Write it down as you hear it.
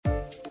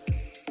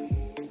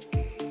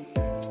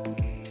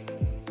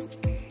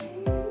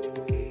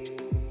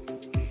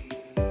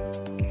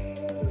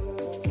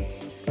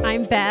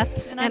I'm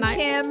Beth. And I'm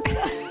Kim.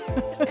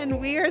 And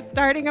we are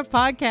starting a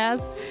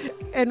podcast,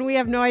 and we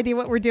have no idea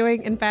what we're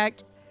doing. In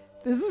fact,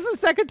 this is the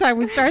second time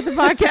we start the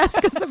podcast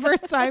because the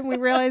first time we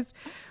realized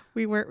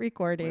we weren't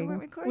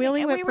recording. We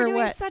only went and for we were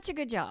doing such a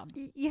good job.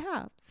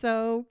 Yeah.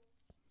 So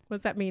what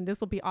does that mean? This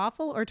will be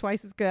awful or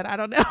twice as good? I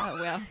don't know. Oh,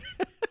 well.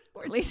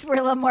 At least we're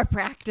a little more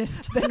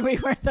practiced than we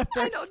were the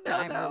first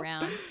time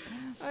around.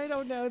 I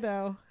don't know,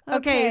 though.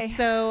 Okay,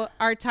 so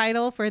our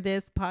title for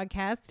this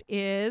podcast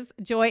is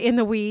Joy in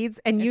the Weeds,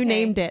 and you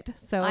named it.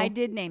 So I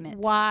did name it.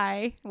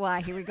 Why?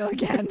 Why? Here we go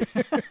again.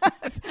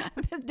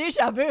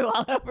 Deja vu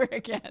all over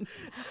again.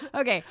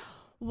 Okay.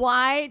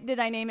 Why did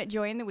I name it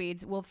Joy in the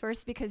Weeds? Well,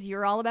 first, because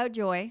you're all about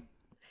joy,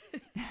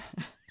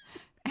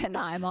 and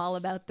I'm all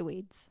about the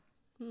weeds.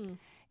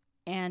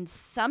 And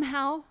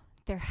somehow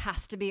there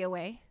has to be a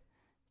way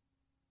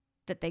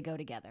that they go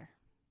together.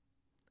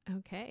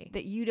 Okay.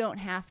 That you don't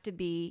have to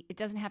be, it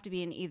doesn't have to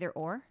be an either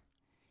or.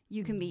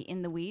 You can be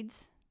in the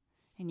weeds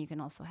and you can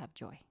also have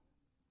joy.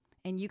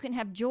 And you can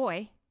have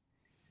joy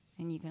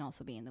and you can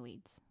also be in the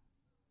weeds.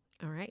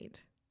 All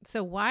right.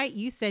 So why,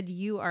 you said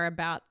you are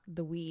about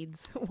the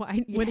weeds.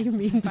 Why? Yes. What do you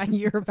mean by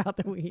you're about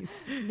the weeds?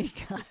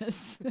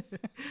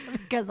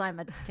 Because I'm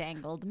a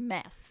tangled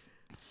mess.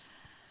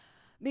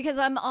 Because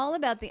I'm all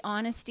about the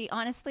honesty.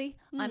 Honestly,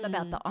 I'm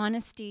about the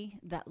honesty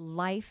that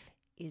life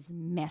is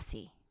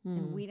messy.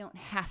 And we don't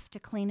have to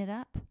clean it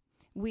up.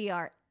 We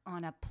are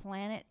on a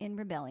planet in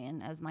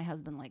rebellion, as my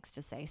husband likes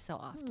to say so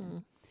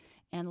often.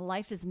 And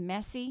life is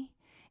messy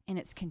and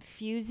it's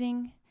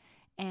confusing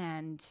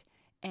and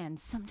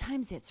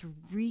sometimes it's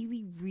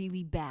really,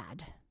 really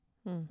bad.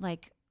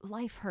 Like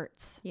life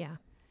hurts. Yeah.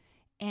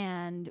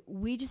 And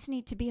we just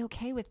need to be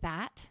okay with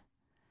that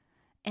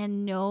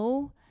and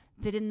know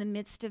that in the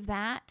midst of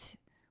that,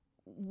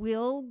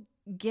 we'll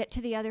get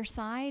to the other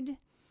side.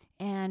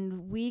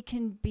 And we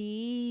can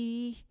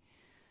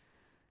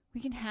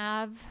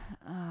have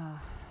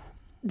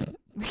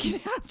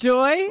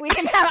joy. We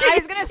can have, I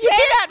was going to say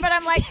that, but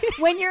I'm like,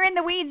 when you're in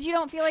the weeds, you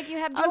don't feel like you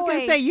have joy. I was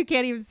going to say, you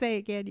can't even say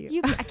it, can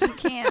you? I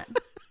can't.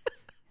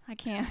 I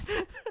can't.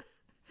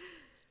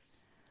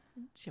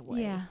 Joy.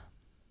 Yeah.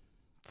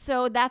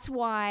 So that's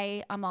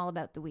why I'm all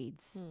about the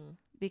weeds.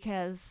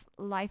 Because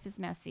life is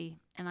messy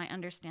and I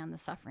understand the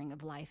suffering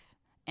of life.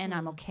 And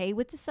I'm okay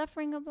with the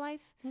suffering of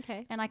life.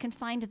 Okay. And I can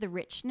find the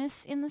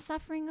richness in the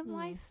suffering of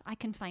life. I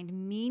can find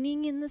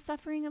meaning in the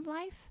suffering of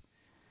life.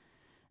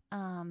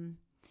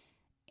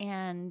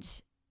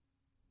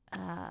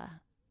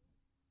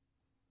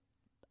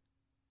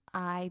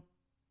 I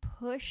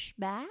push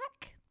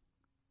back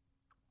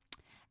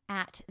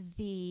at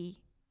the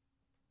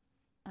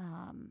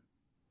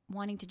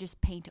wanting to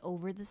just paint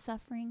over the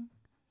suffering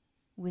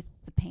with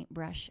the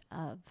paintbrush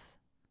of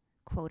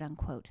quote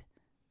unquote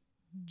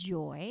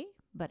joy.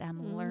 But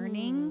I'm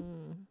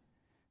learning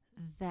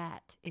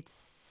that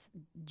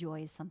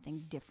joy is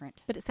something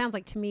different. But it sounds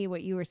like to me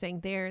what you were saying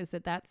there is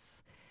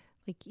that's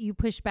like you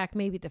push back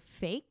maybe the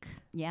fake.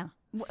 Yeah.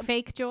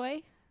 Fake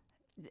joy.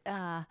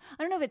 I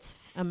don't know if it's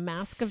a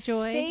mask of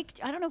joy. Fake.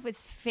 I don't know if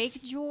it's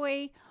fake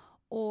joy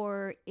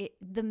or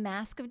the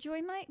mask of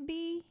joy might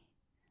be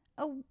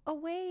a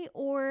way,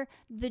 or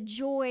the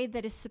joy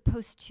that is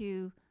supposed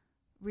to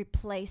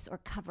replace or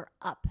cover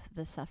up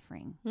the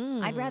suffering.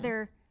 I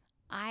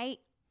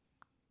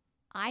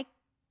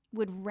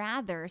would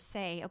rather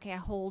say, okay, I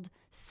hold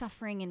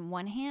suffering in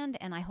one hand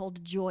and I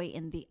hold joy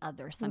in the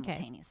other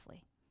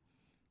simultaneously.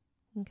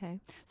 Okay.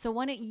 So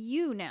why don't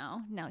you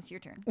now it's your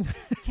turn.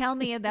 Tell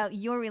me about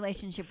your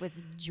relationship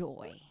with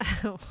joy.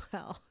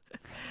 Well,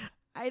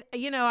 I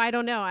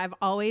don't know. I've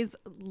always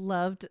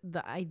loved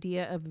the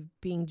idea of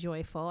being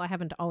joyful. I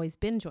haven't always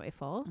been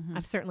joyful.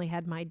 I've certainly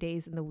had my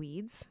days in the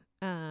weeds.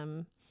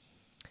 But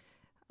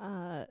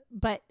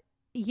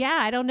yeah,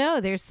 I don't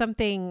know. There's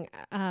something,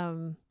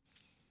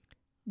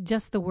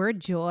 just the word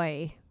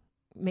joy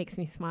makes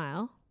me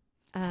smile.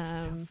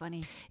 That's so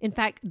funny. In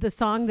fact, the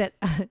song that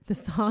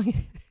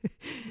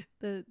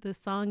the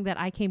song that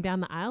I came down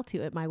the aisle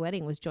to at my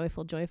wedding was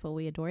 "Joyful, Joyful,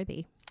 We Adore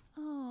Thee."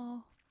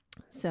 Oh,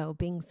 so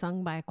being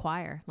sung by a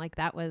choir, like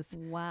that was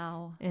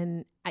wow.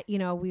 And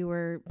we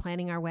were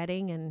planning our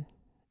wedding, and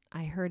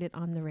I heard it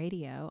on the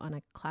radio on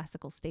a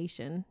classical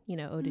station.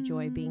 "Ode to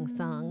Joy" being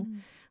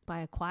sung by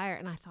a choir,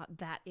 and I thought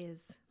that's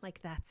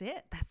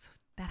it.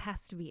 That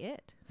has to be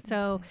it.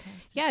 So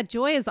yeah,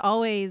 joy is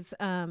always,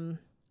 I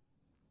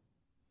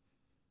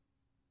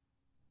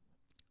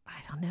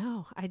don't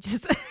know. I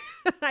just,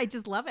 I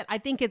just love it. I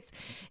think it's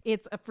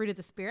a fruit of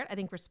the spirit. I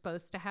think we're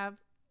supposed to have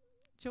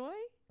joy.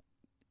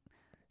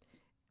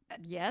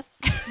 Yes.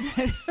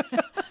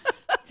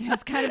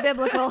 It's kind of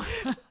biblical,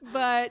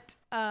 but,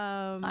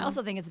 I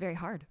also think it's very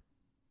hard.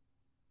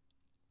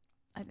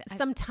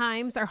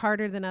 Sometimes are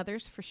harder than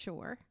others, for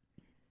sure.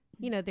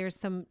 There's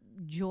some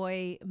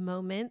joy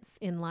moments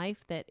in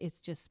life that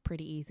it's just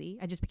pretty easy.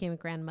 I just became a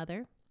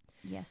grandmother.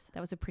 Yes. That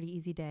was a pretty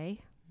easy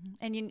day.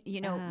 And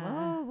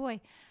oh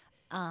boy,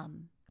 that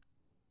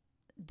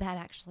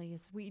actually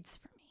is weeds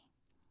for me.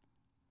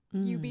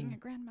 You being a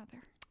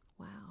grandmother.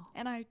 Wow.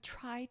 And I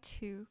try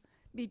to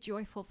be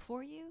joyful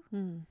for you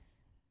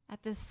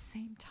at the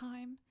same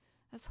time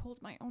as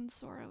hold my own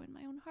sorrow in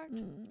my own heart.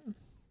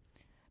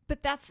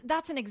 But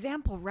that's an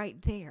example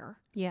right there.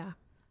 Yeah.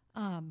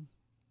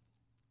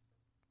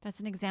 That's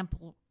an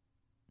example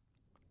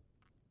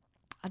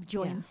of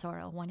joy Yeah. and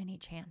sorrow, one in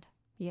each hand.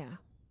 Yeah.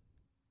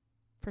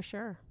 For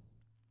sure.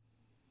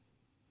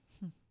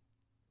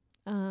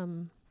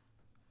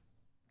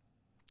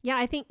 Yeah,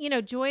 I think,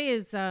 joy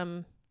is,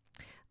 I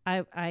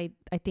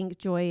think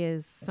joy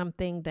is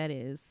something that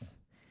is,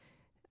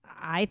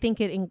 I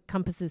think it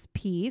encompasses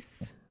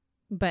peace,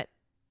 but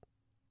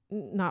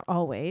not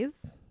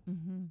always.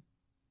 Mm-hmm.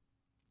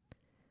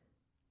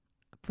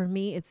 For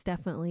me, it's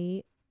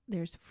definitely,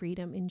 there's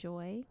freedom in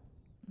joy.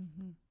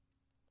 Mm-hmm.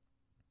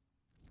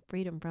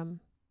 Freedom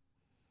from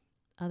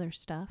other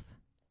stuff.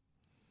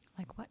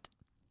 Like what?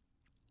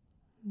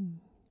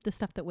 The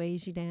stuff that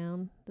weighs you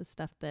down, the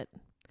stuff that,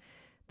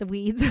 the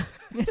weeds. It's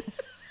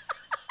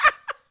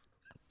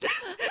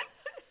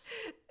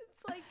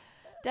like,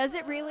 Does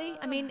it really?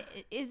 I mean,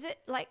 is it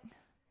like,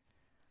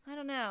 I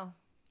don't know.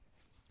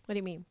 what do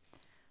you mean?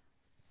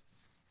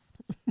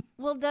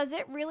 Well, does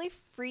it really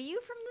free you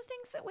from the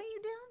things that weigh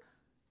you down?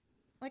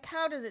 Like,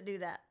 how does it do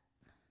that?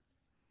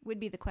 Would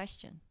be the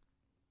question.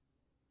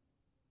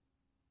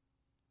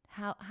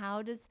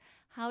 How does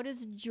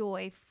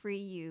joy free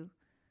you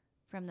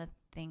from the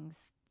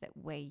things that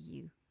weigh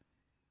you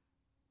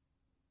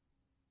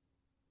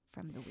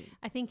from the weeds?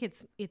 I think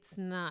it's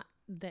not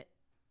that.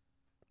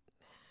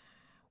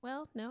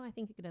 Well, no, I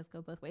think it does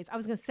go both ways. I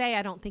was going to say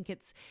I don't think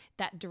it's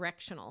that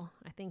directional.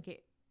 I think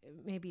it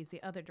maybe is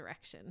the other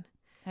direction.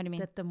 How do you mean?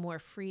 That the more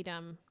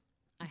freedom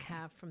I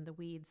have from the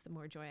weeds, the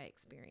more joy I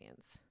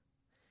experience,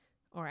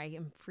 or I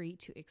am free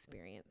to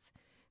experience.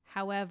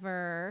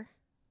 However,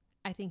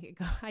 I think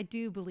I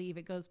do believe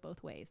it goes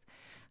both ways.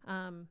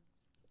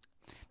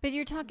 But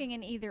you're talking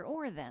an either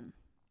or then.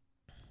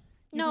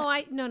 No.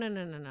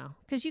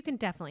 Because you can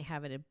definitely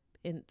have it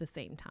in the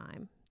same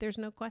time. There's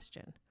no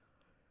question.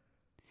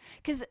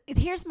 Because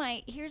here's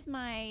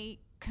my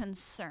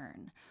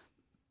concern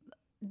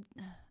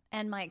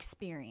and my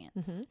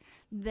experience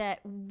that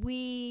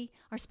we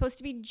are supposed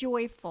to be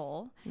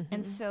joyful,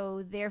 and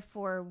so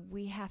therefore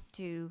we have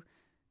to,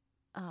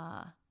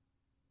 or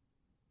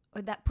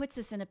that puts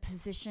us in a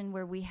position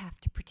where we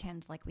have to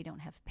pretend like we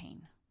don't have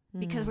pain.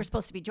 Because we're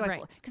supposed to be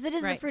joyful. Because it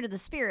is the fruit of the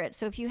Spirit.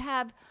 So if you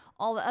have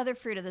all the other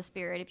fruit of the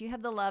Spirit, if you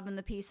have the love and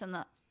the peace and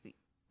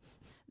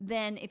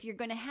then if you're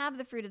going to have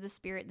the fruit of the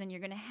Spirit, then you're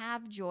going to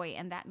have joy,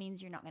 and that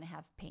means you're not going to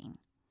have pain.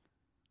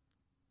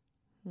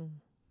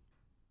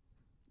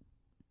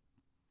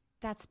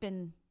 That's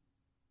been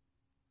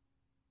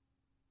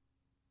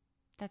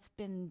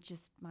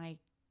just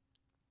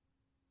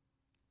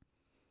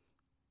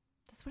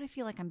that's what I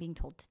feel like I'm being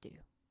told to do.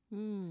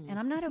 And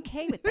I'm not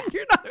okay with that.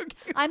 You're not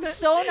okay. I'm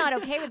so not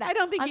okay with that. I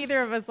don't think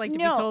either of us like to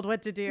be No. told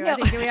what to do. No. I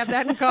think we have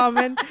that in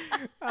common.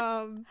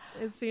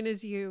 As soon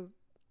as you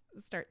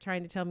start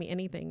trying to tell me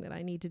anything that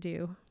I need to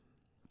do,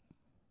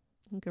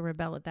 you can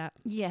rebel at that.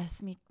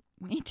 Yes, me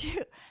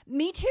too.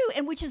 Me too.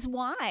 And which is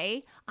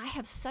why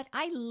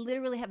I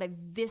literally have a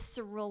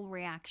visceral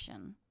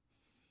reaction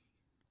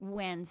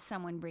when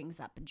someone brings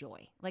up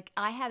joy. Like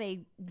I have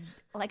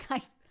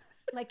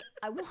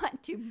I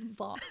want to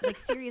vomit. Like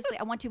seriously,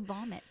 I want to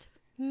vomit.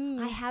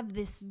 I have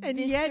this And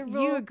visceral... yet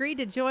you agreed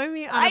to join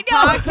me on I a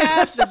know.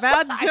 podcast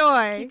about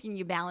joy. Keeping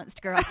you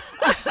balanced, girl.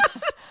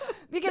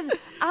 Because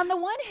on the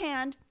one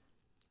hand,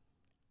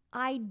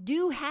 I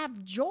do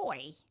have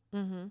joy.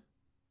 I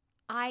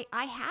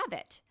have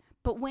it.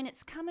 But when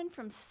it's coming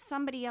from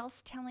somebody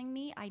else telling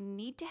me I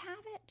need to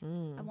have it,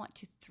 I want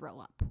to throw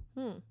up.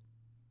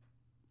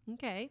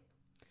 Okay.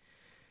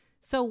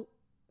 So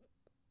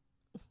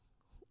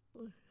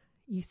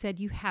you said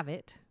you have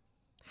it.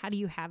 How do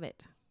you have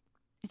it?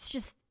 It's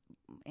just...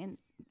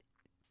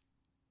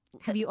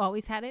 Have you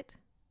always had it?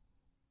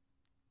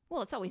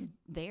 Well, it's always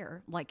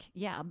there. Like,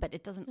 yeah, but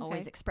it doesn't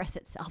always express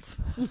itself.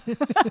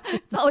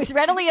 It's always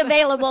readily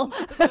available.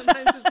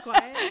 Sometimes it's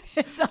quiet.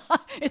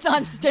 It's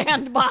on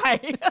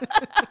standby.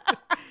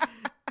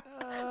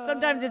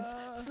 Sometimes it's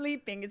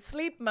sleeping. It's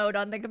sleep mode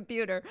on the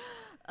computer.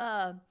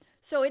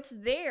 So it's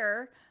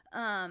there.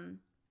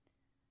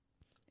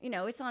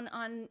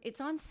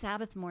 It's on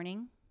Sabbath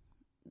morning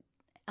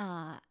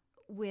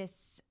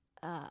with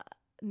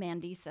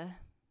Mandisa.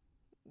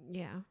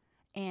 Yeah.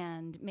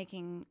 And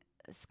making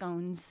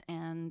scones,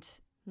 and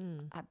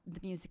the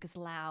music is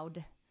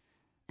loud,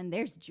 and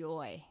there's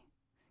joy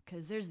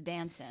because there's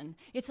dancing.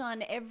 It's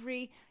on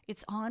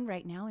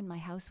right now in my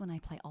house when I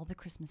play all the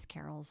Christmas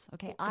carols.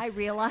 Okay, I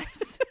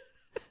realize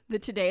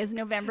that today is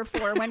November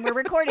 4 when we're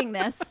recording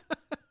this,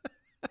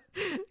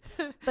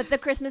 but the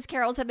Christmas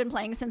carols have been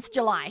playing since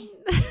July,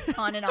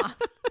 on and off.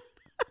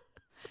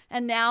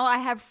 And now I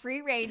have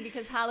free reign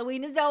because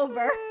Halloween is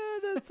over.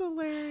 That's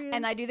hilarious.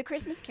 And I do the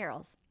Christmas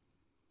carols.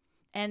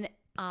 And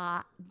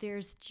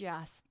there's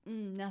just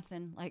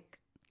nothing like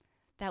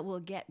that will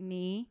get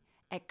me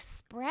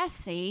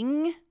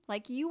expressing,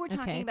 like you were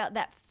talking about,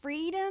 that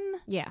freedom.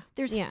 Yeah.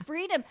 There's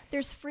freedom.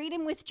 There's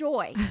freedom with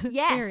joy.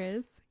 Yes. There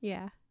is.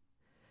 Yeah.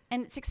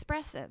 And it's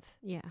expressive.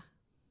 Yeah.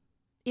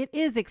 It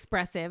is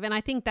expressive. And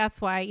I think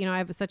that's why, I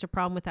have such a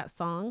problem with that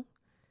song.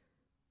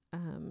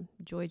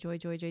 Joy, joy,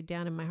 joy, joy,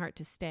 down in my heart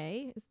to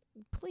stay.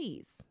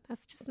 Please,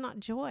 that's just not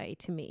joy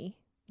to me.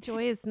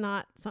 Joy is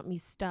not something you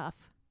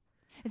stuff.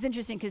 It's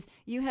interesting because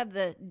you have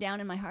the down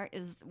in my heart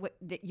is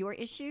your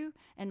issue,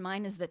 and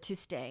mine is the to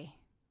stay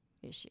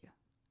issue.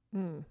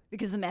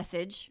 Because the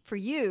message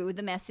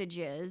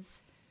is,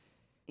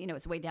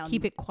 it's way down.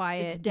 Keep it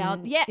quiet. It's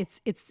down. Yeah.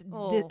 It's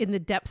in the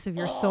depths of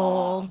your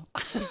soul.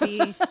 Should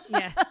be,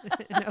 yeah.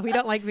 No, we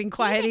don't like being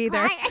quiet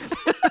either. Quiet.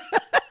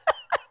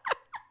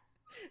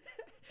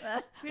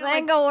 We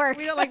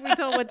don't like being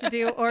told what to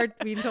do or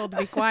being told to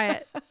be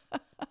quiet.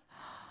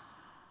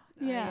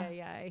 Yeah.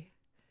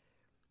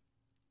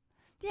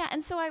 Yeah.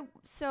 And so I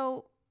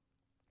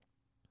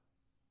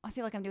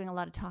feel like I'm doing a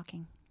lot of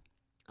talking.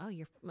 Oh,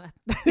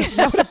 that's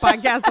not what a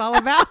podcast's all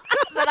about.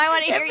 But I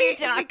want to hear you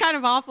talk. It'd be kind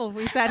of awful if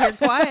we sat here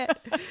quiet.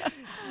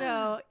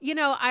 No,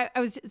 I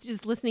was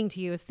just listening to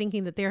you. I was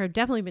thinking that there have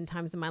definitely been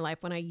times in my life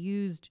when I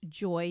used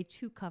joy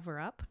to cover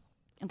up.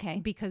 Okay.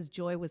 Because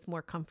joy was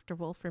more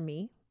comfortable for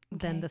me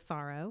than the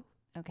sorrow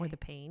or the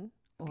pain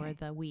or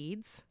the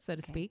weeds, so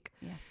to speak.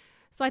 Yeah.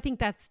 So I think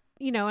that's,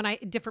 and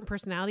different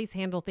personalities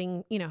handle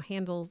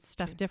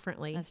stuff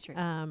differently. That's true.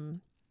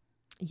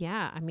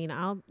 Yeah. I mean,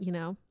 I'll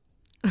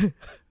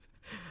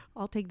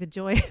take the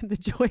joy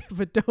of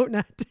a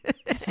donut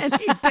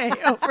any day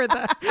over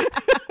the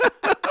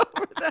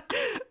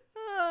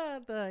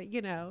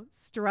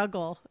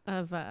struggle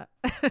of a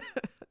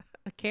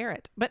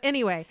carrot. But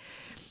anyway,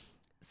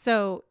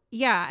 so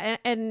yeah,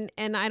 and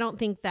I don't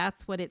think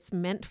that's what it's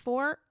meant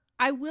for.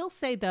 I will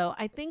say though,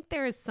 I think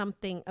there is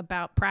something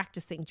about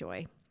practicing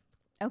joy.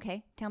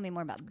 Tell me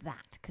more about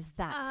that, because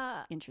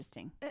that's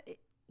interesting.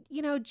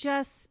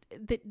 Just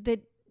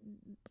that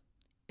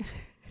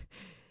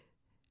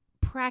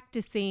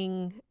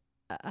practicing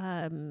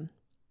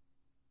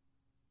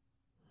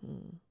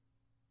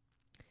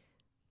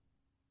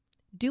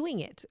doing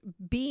it,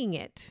 being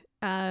it,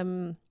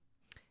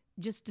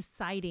 just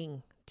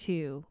deciding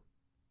to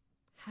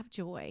have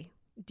joy.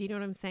 Do you know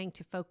what I'm saying?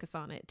 To focus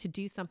on it, to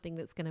do something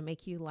that's going to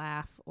make you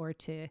laugh, or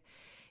to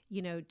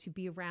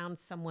be around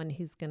someone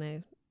who's going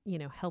to,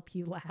 help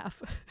you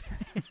laugh.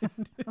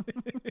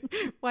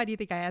 Why do you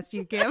think I asked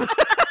you, Kim?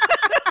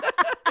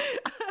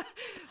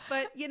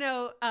 But,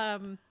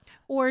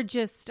 or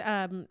just,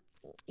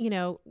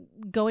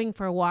 going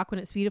for a walk when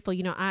it's beautiful.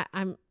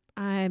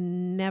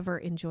 I'm never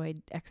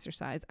enjoyed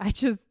exercise.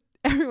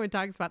 Everyone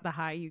talks about the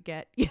high you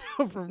get,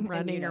 from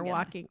running or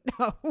walking.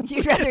 No.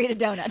 You'd rather eat a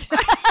donut.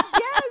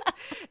 Yes.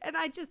 And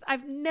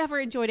I've never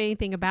enjoyed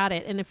anything about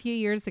it. And a few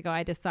years ago,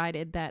 I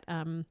decided that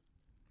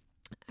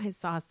I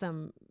saw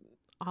some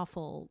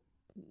awful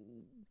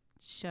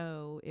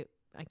show.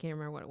 I can't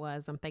remember what it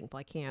was. I'm thankful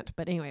I can't.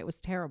 But anyway, it was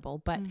terrible.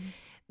 But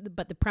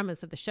but the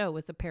premise of the show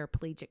was a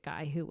paraplegic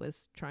guy who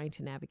was trying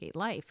to navigate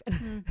life.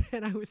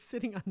 And I was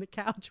sitting on the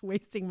couch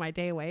wasting my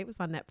day away. It was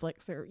on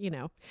Netflix or,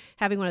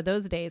 having one of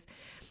those days.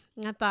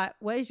 And I thought,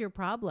 what is your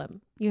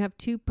problem? You have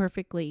two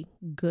perfectly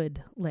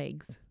good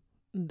legs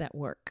that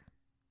work.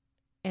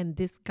 And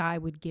this guy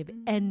would give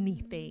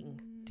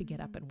anything to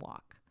get up and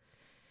walk.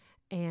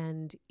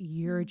 And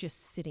you're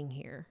just sitting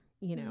here,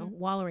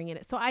 wallowing in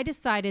it. So I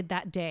decided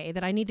that day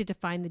that I needed to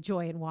find the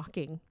joy in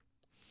walking.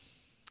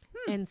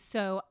 And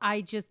so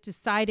I just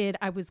decided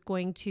I was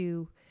going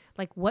to,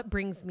 what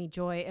brings me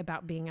joy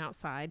about being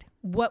outside?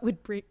 What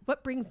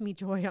brings me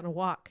joy on a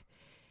walk?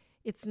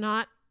 It's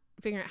not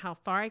figuring out how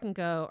far I can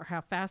go or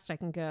how fast I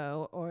can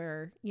go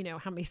or,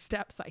 how many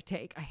steps I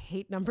take. I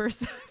hate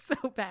numbers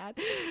so bad.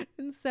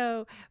 And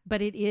so,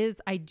 but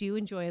I do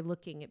enjoy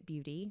looking at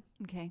beauty.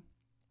 Okay.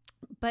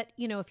 But,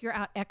 if you're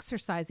out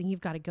exercising,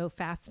 you've got to go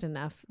fast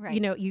enough. Right.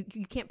 You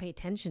can't pay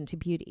attention to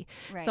beauty.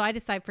 Right. So I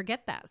decided,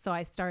 forget that. So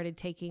I started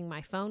taking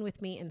my phone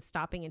with me and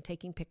stopping and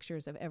taking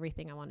pictures of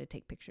everything I wanted to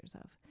take pictures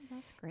of.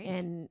 That's great.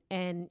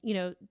 And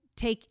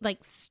take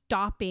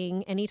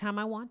stopping anytime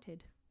I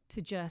wanted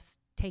to just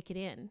take it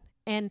in.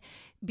 And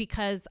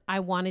because I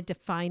wanted to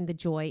find the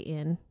joy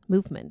in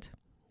movement.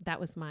 That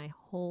was my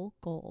whole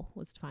goal,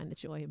 was to find the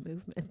joy in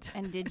movement.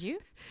 And did you?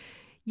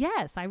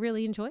 Yes, I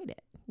really enjoyed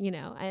it,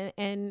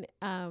 and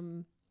I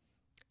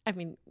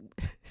mean,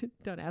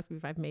 don't ask me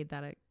if I've made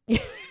that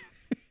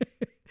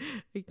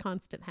a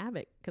constant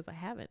habit, because I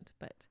haven't,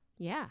 but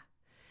yeah.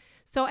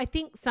 So I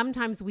think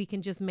sometimes we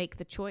can just make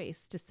the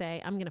choice to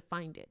say, I'm going to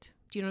find it.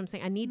 Do you know what I'm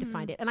saying? I need to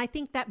find it. And I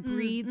think that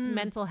breeds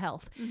mental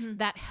health.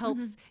 That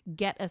helps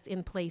get us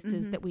in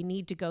places that we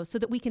need to go so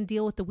that we can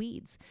deal with the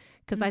weeds.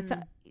 Because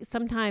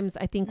sometimes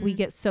I think we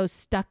get so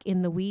stuck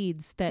in the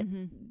weeds that,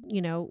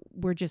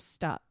 we're just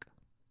stuck.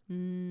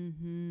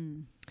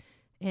 And,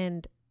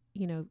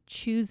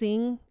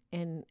 choosing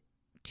and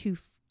to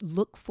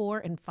look for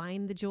and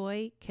find the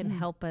joy can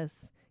help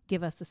us,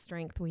 give us the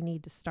strength we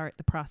need to start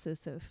the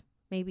process of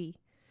maybe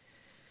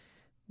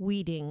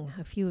weeding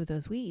a few of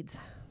those weeds.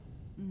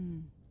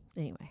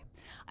 Anyway.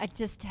 I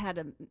just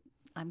had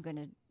I'm going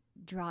to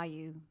draw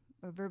you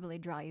or verbally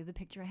draw you the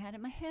picture I had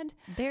in my head.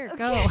 There, Okay.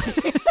 go.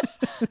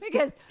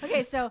 Because,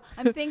 okay, so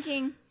I'm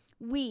thinking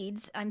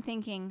weeds. I'm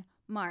thinking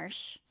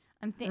marsh.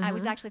 I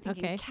was actually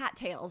thinking Okay.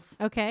 cattails.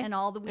 Okay. And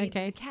all the weeds,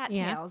 Okay. the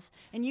cattails.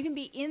 And you can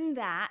be in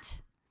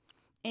that,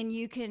 and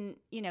you can,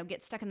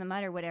 get stuck in the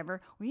mud or whatever,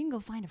 or you can go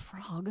find a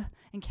frog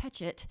and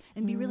catch it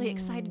and be really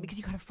excited because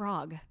you got a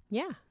frog.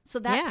 Yeah. So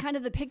that's Yeah. kind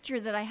of the picture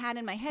that I had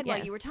in my head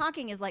while you were Yes.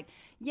 talking, is like,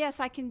 yes,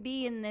 I can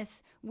be in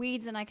this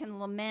weeds and I can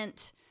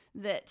lament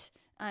that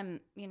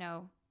I'm,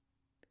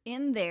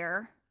 in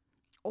there.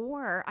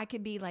 Or I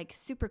could be like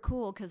super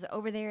cool because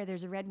over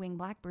there's a red-winged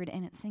blackbird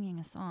and it's singing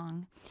a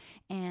song.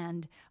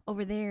 And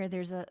over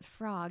there's a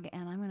frog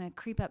and I'm going to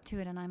creep up to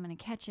it and I'm going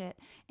to catch it.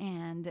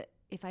 And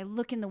if I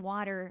look in the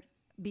water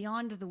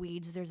beyond the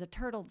weeds, there's a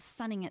turtle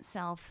sunning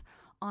itself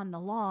on the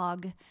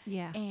log.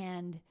 Yeah.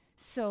 And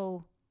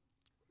so,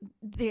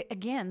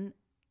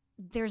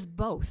 there's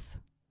both.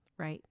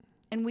 Right.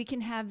 And we can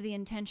have the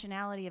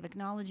intentionality of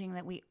acknowledging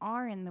that we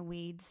are in the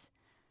weeds,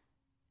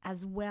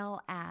 as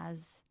well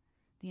as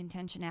the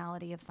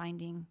intentionality of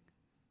finding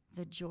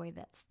the joy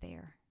that's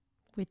there.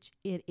 Which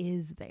it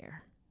is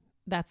there.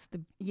 That's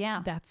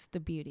the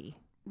beauty.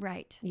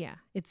 Right. Yeah.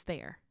 It's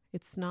there.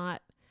 It's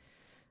not,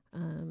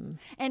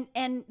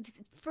 And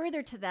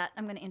further to that,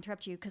 I'm going to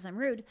interrupt you because I'm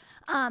rude.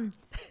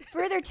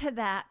 Further to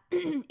that,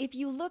 if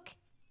you look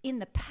in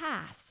the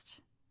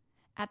past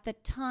at the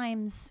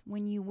times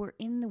when you were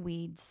in the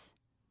weeds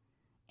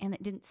and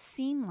it didn't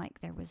seem like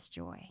there was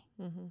joy,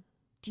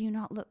 do you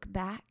not look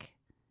back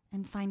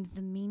and find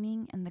the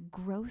meaning and the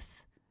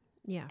growth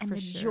and for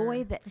the sure.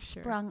 joy that For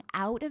sure. sprung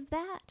out of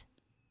that?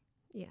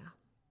 Yeah.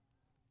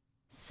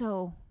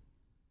 So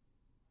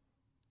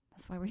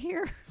that's why we're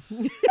here.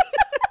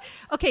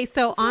 Okay.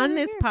 So why on we're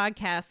this here.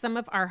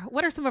 podcast,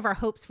 what are some of our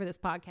hopes for this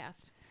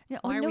podcast?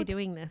 Why are we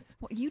doing this?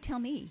 Well, you tell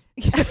me.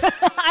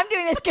 I'm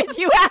doing this because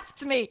you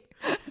asked me.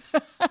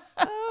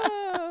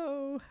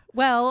 Oh,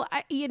 well,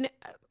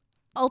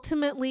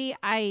 ultimately,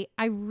 I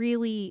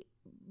really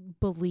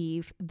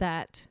believe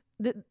that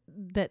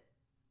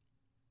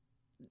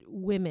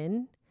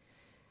women,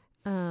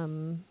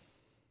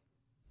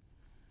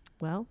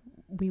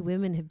 we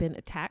women have been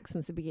attacked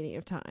since the beginning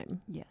of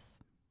time. Yes.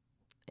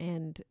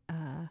 And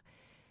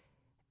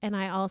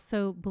I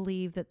also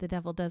believe that the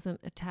devil doesn't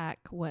attack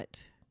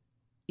what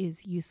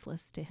is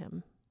useless to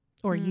him,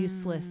 or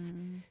useless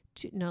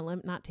to,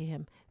 not to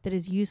him, that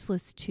is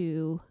useless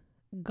to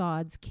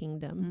God's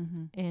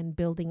kingdom and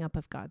building up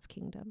of God's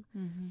kingdom.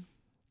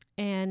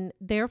 And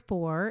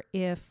therefore,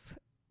 if,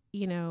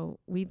 when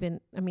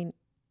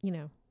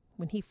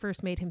he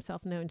first made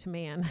himself known to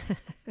man,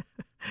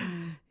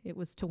 it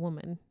was to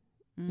woman,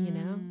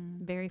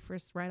 very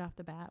first, right off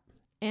the bat.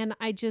 And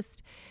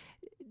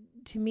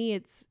to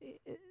me,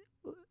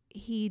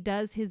 he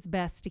does his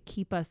best to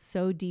keep us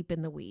so deep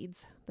in the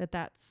weeds that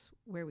that's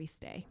where we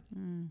stay.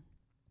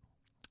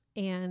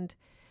 And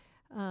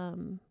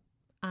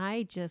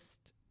I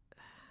just,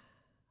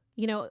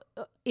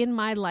 in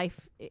my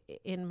life,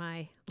 I'm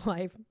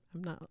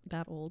not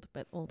that old,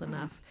 but old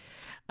enough,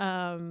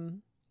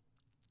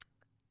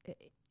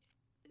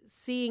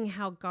 seeing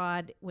how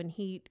God, when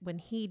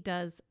he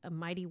does a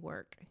mighty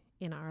work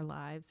in our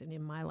lives and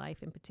in my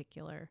life in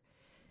particular,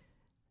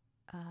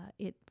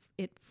 it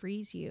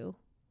frees you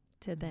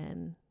to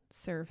then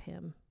serve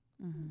him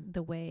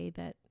the way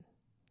that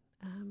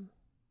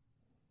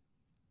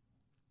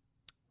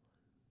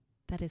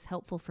that is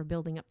helpful for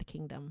building up the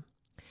kingdom.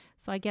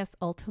 So I guess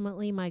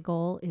ultimately my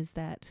goal is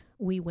that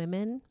we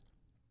women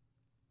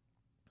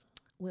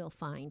will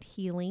find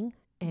healing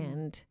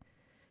and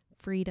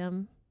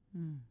freedom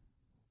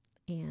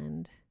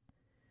and,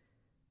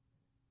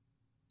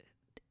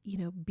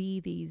 be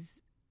these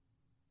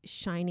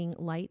shining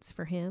lights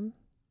for him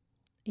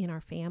in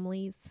our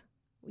families,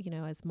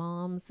 as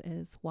moms,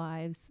 as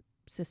wives,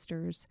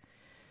 sisters,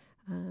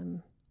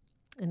 and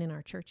in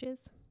our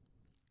churches.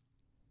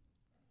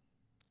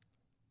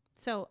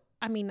 So,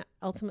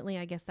 ultimately,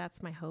 I guess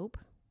that's my hope.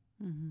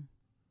 And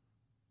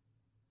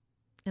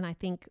I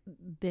think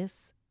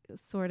this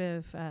sort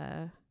of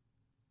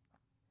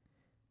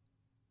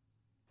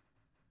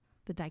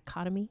the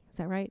dichotomy, is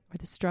that right? Or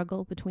the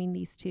struggle between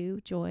these two,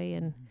 joy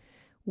and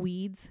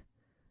weeds.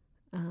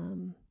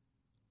 I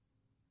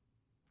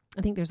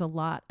think there's a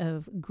lot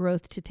of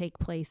growth to take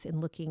place in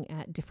looking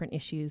at different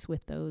issues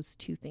with those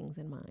two things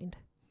in mind.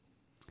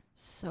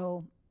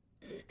 So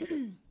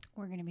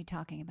we're going to be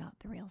talking about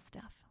the real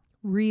stuff.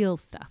 Real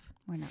stuff.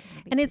 We're not going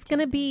to be. And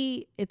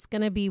it's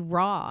going to be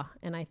raw.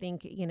 And I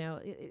think, I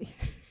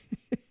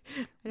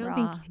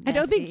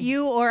don't think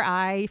you or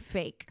I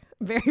fake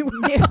very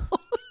well.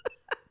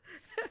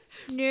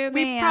 No,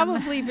 We've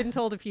probably been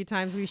told a few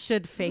times we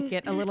should fake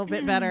it a little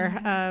bit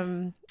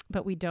better,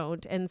 but we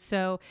don't. And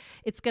so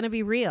it's going to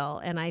be real.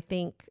 And I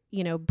think,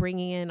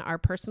 bringing in our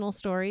personal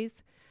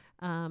stories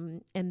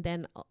and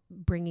then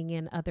bringing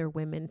in other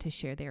women to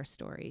share their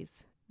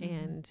stories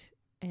and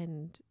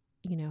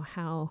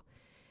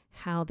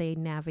how they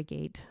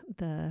navigate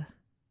the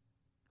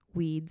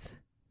weeds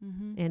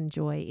and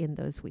joy in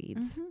those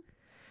weeds.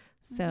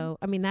 So,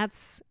 I mean,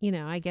 that's,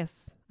 I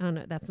guess, I don't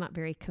know, that's not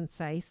very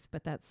concise,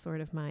 but that's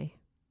sort of my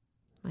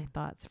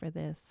thoughts for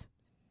this.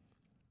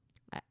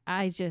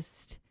 I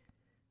just,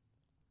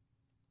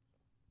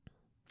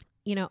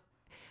 when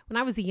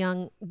I was a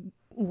young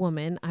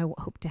woman, I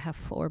hoped to have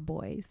 4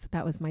 boys.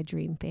 That was my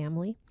dream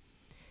family.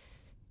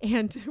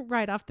 And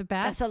right off the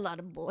bat, that's a lot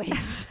of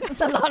boys.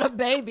 That's a lot of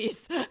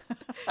babies.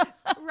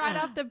 Right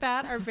off the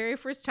bat, our very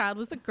first child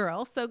was a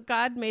girl. So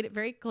God made it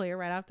very clear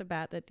right off the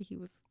bat that he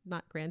was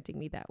not granting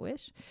me that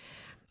wish.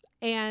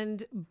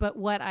 But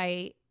what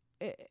I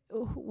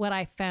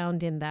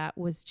found in that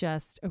was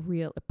just a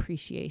real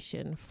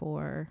appreciation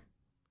for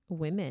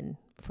women,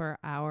 for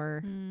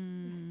our,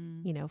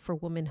 for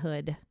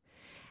womanhood.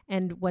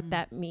 And what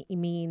that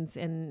means,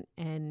 and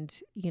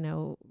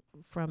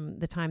from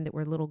the time that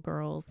we're little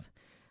girls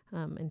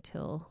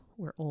until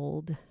we're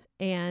old,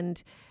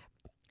 and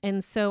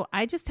so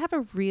I just have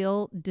a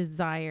real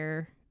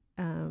desire,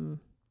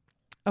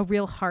 a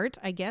real heart,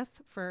 I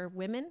guess, for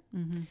women,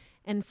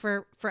 and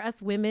for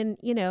us women,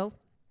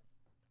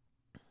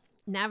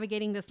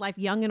 navigating this life,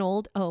 young and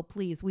old. Oh,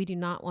 please, we do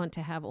not want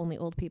to have only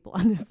old people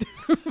on this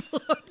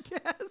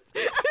podcast.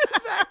 In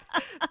fact,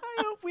 I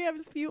hope we have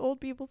as few old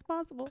people as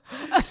possible.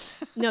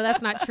 No,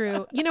 that's not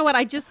true. You know what?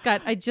 I just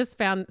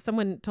found,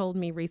 someone told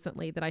me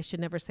recently that I should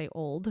never say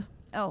old.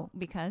 Oh,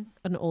 because?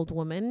 An old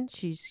woman.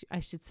 I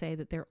should say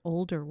that they're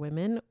older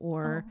women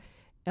or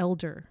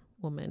elder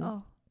woman.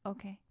 Oh,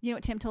 okay. You know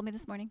what Tim told me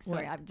this morning?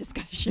 Sorry, What? I'm just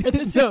going to share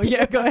this. No,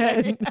 yeah, go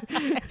ahead.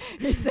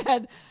 He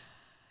said,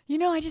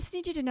 I just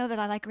need you to know that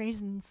I like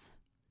raisins.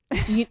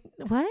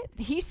 What?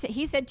 He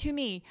said to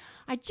me,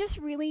 I just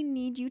really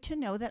need you to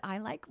know that I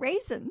like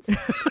raisins. So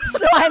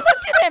I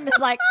looked at him and was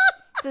like,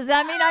 does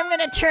that mean I'm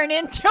going to turn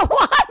into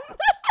one?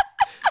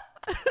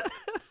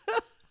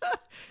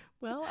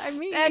 Well, I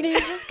mean. And he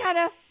just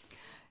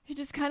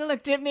kind of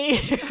looked at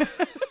me.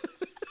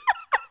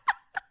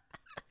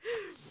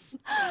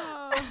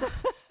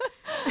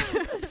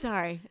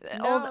 Sorry.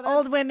 No,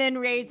 old women,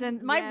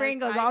 raisins. My brain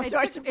goes all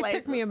sorts of places.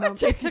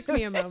 It took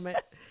me a moment.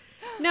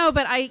 No,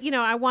 but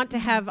I want to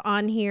have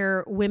on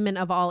here women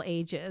of all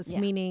ages,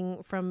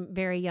 meaning from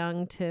very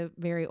young to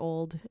very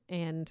old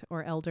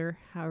or elder,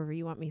 however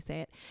you want me to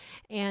say it.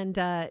 And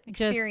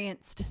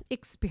experienced.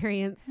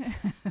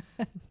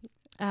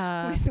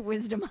 With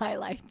wisdom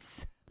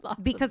highlights.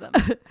 Because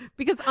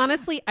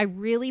honestly, I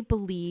really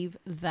believe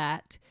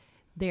that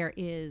there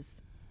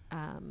is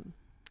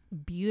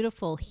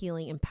beautiful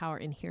healing and power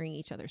in hearing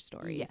each other's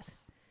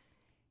stories.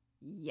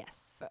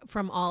 Yes.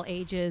 From all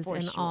ages For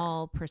and sure.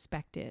 all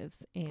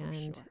perspectives.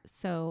 And sure.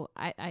 so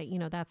I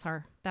that's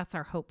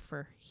our hope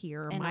for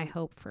here, or And my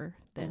hope for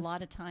this. A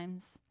lot of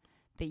times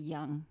the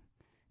young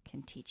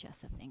can teach us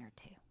a thing or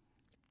two.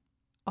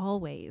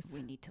 Always.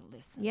 We need to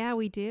listen. Yeah,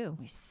 we do.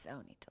 We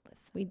so need to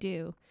listen. We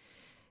do.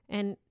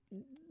 And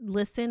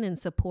listen and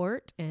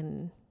support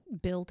and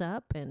build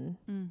up. And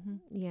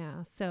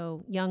yeah,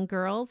 so young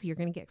girls, you're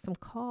going to get some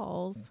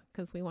calls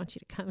because we want you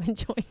to come and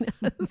join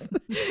us.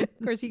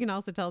 Of course, you can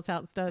also tell us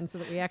how it's done so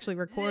that we actually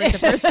record the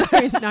first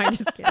time. No, I'm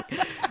just kidding.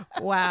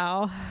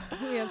 Wow.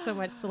 We have so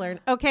much to learn.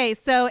 Okay,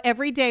 so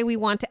every day we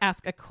want to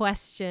ask a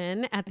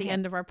question at the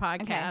end of our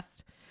podcast.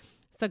 Okay.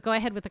 So go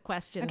ahead with the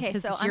question. Okay,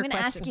 so I'm going to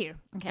ask you.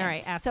 Okay. All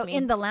right, ask me. So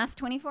in the last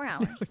 24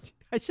 hours.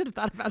 I should have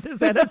thought about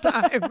this ahead of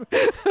time.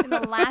 In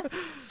the last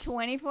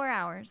 24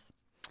 hours,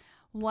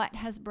 what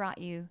has brought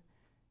you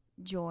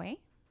joy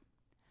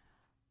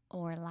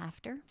or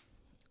laughter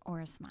or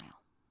a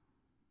smile?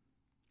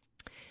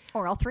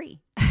 Or all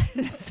three?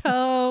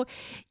 So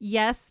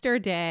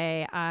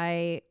yesterday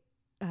I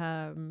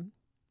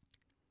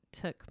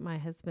took my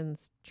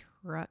husband's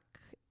truck,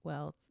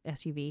 it's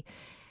SUV,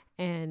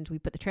 and we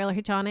put the trailer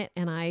hitch on it,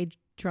 and I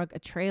drug a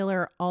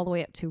trailer all the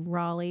way up to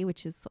Raleigh,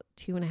 which is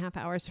 2.5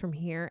 hours from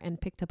here, and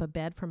picked up a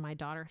bed from my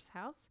daughter's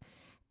house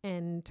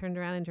and turned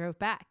around and drove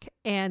back.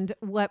 And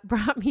what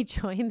brought me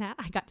joy in that,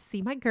 I got to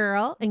see my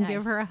girl and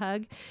give her a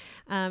hug.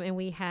 And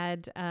we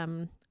had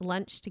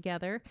lunch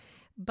together,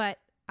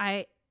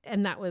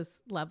 and that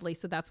was lovely.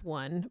 So that's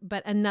one.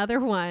 But another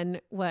one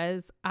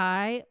was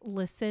I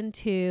listened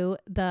to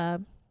I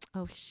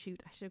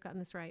should have gotten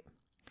this right.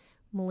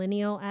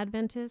 Millennial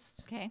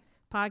Adventist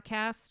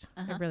podcast.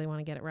 I really want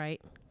to get it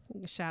right.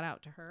 Shout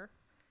out to her.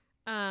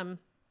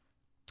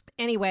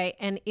 Anyway,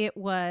 and it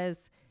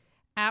was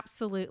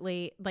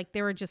absolutely, like,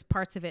 there were just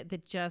parts of it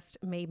that just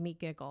made me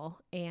giggle.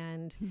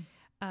 And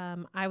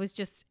I was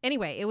just,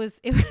 anyway, it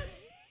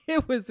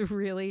was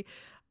really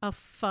a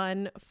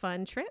fun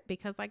trip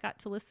because I got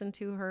to listen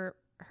to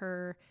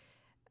her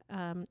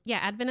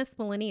Adventist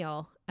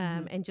Millennial,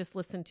 and just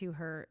listen to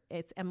her.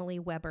 It's Emily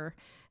Weber.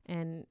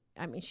 And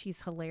I mean,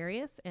 she's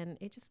hilarious, and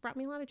it just brought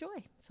me a lot of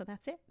joy. So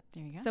that's it.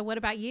 There you go. So what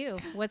about you?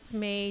 What's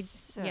made,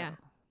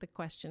 the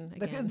question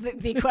again.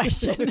 The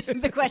question.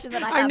 The question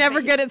that I have. I'm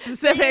never good at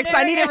specifics.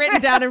 I need it written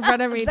down in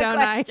front of me, don't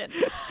question.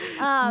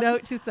 I?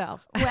 Note to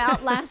self. Well,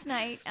 last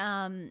night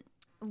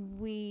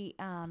we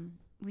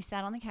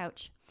sat on the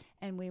couch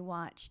and we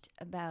watched,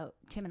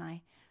 Tim and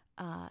I,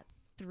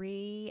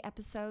 3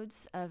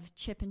 episodes of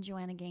Chip and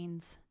Joanna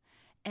Gaines.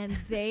 and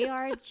they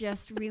are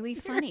just really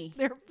funny.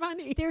 They're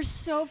funny. They're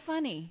so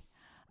funny.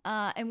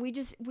 And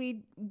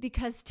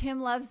because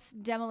Tim loves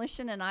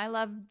demolition and I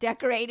love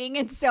decorating.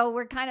 And so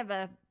we're kind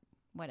of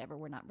whatever.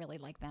 We're not really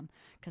like them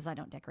because I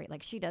don't decorate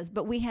like she does.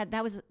 But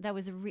that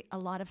was a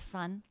lot of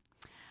fun.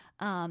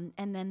 And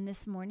then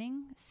this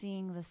morning,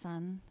 seeing the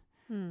sun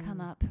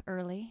come up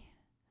early,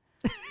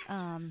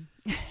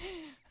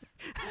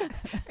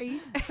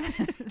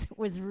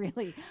 was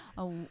really,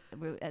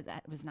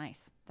 that was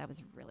nice. That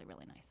was really,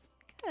 really nice.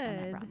 Good. And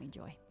that brought me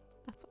joy.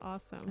 That's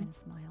awesome. And a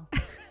smile.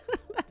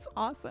 That's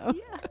awesome.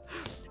 Yeah.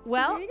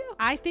 Well, there you go.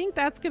 I think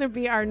that's going to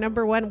be our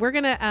number one. We're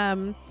going to,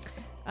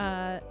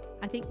 I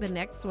think the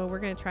next one, we're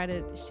going to try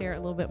to share a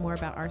little bit more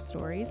about our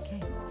stories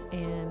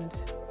and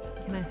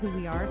kind of who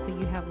we are, so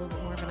you have a little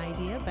bit more of an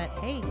idea. But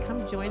hey,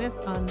 come join us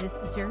on this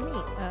journey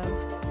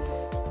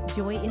of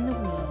Joy in the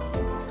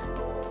Weeds.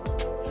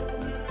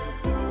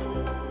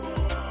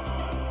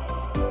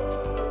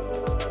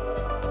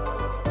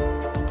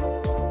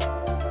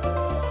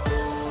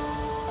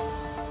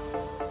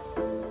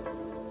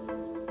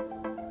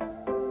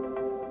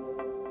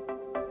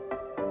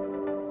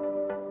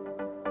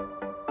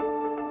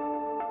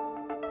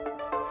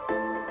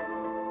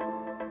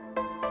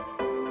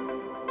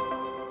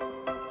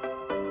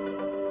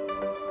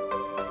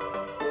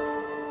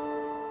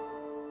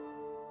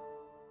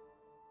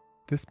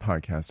 This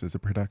podcast is a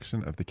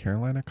production of the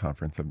Carolina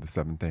Conference of the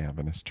Seventh-day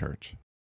Adventist Church.